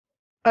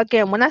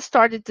again, when I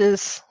started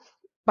this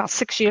about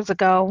 6 years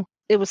ago,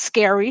 it was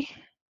scary,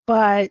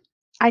 but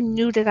I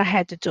knew that I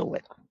had to do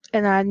it.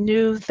 And I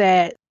knew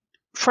that,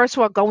 first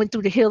of all, going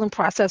through the healing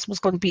process was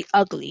going to be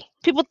ugly.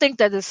 People think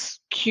that it's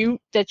cute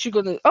that you're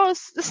going to, oh,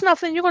 it's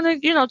nothing. You're going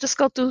to, just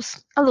go through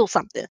a little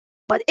something.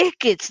 But it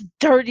gets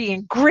dirty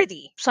and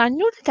gritty. So I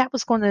knew that that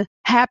was going to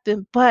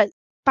happen. But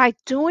by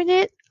doing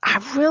it,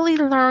 I really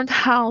learned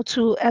how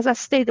to, as I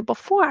stated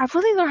before, I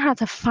really learned how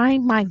to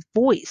find my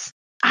voice.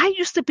 I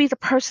used to be the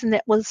person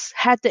that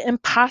had the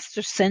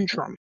imposter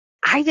syndrome.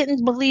 I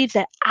didn't believe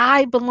that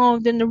I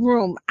belonged in the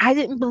room. I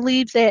didn't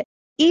believe that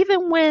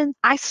even when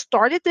I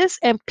started this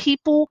and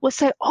people would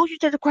say, "Oh, you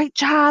did a great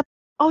job.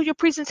 Oh, your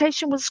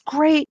presentation was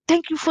great.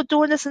 Thank you for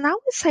doing this." And I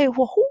would say,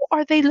 "Well, who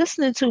are they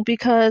listening to?"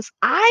 Because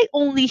I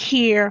only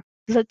hear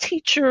the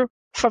teacher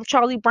from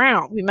Charlie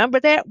Brown. Remember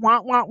that?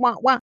 Wah, wah, wah,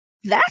 wah.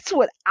 That's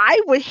what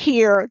I would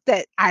hear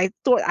that I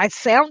thought I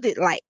sounded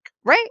like,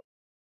 right?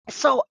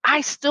 So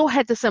I still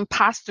had this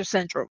imposter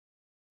syndrome,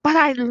 but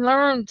I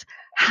learned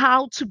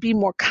how to be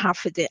more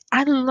confident.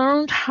 I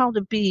learned how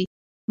to be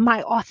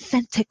my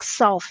authentic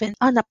self and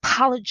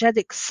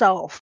unapologetic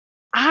self.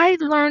 I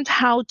learned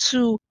how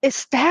to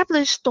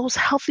establish those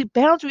healthy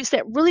boundaries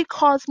that really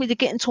caused me to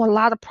get into a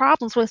lot of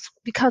problems with,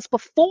 because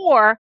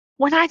before,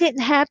 when I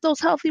didn't have those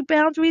healthy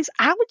boundaries,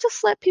 I would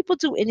just let people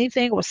do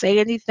anything or say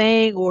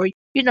anything, or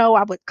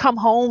I would come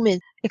home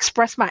and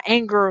express my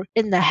anger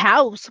in the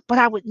house, but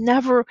I would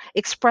never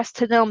express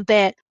to them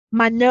that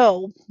my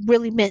no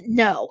really meant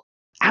no.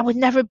 I would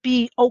never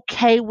be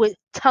okay with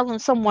telling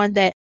someone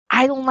that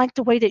I don't like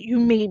the way that you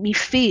made me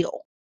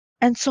feel.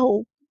 And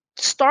so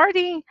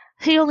starting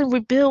Heal and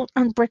Rebuild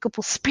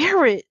Unbreakable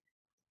Spirit,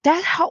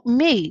 that helped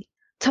me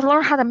to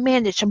learn how to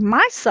manage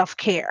my self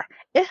care.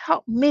 It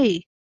helped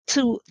me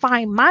to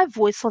find my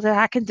voice so that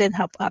I can then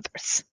help others.